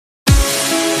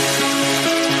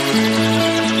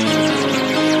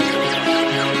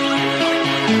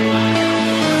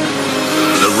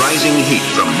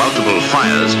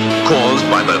Fires caused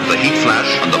by both the heat flash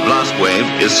and the blast wave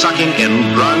is sucking in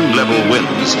ground-level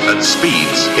winds at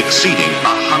speeds exceeding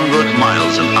 100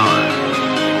 miles an hour.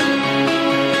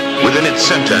 Within its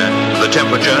center, the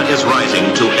temperature is rising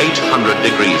to 800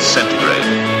 degrees centigrade.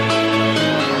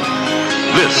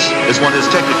 This is what is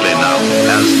technically known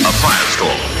as a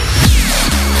firestorm.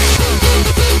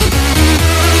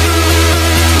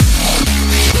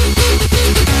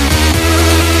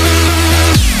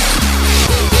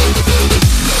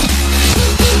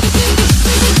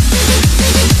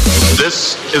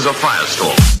 This is a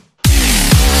firestorm.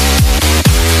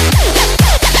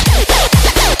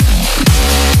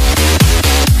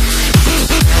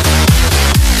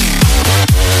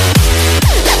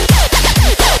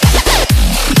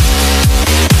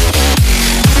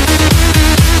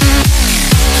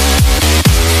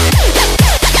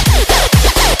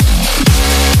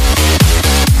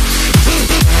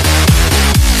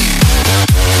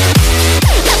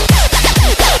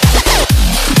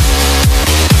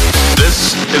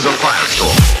 Is a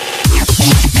firestorm.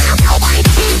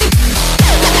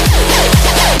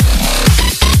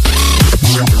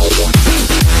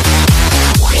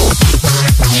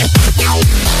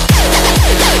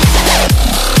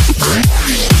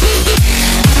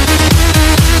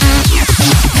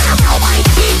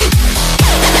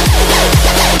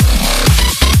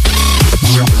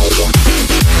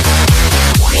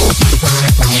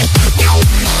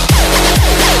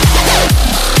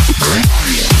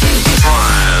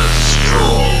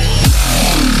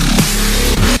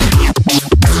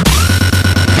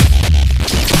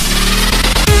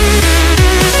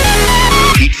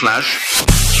 Flash,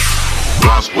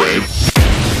 blast wave,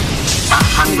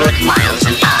 100 miles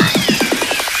an hour.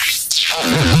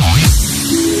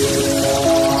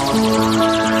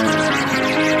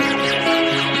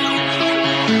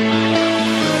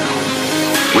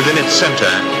 Within its center,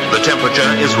 the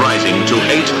temperature is rising to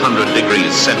 800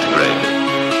 degrees centigrade.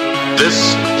 This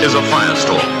is a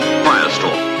firestorm.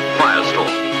 Firestorm. Firestorm.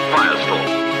 Firestorm.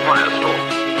 Firestorm.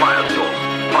 Firestorm.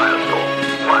 Firestorm.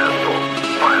 Firestorm.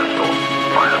 Firestorm. Firestorm.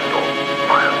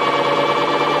 Firestorm.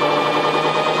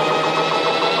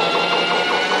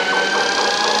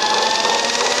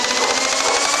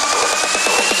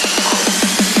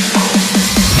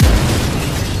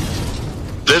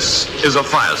 This is a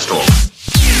firestorm.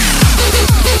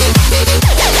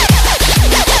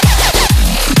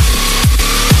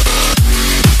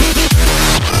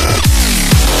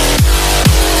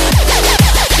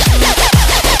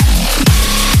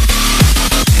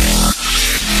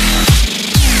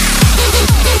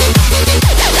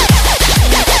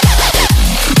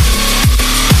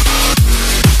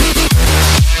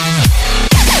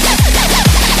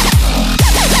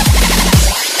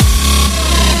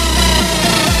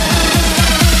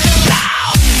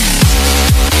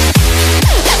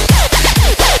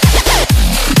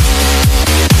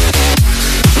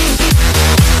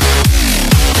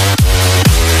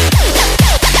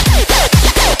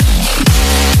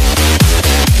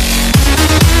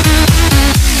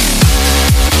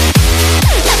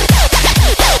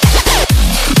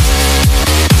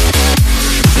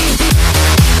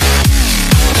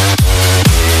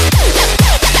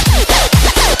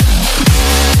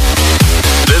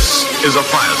 Is a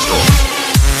firestorm.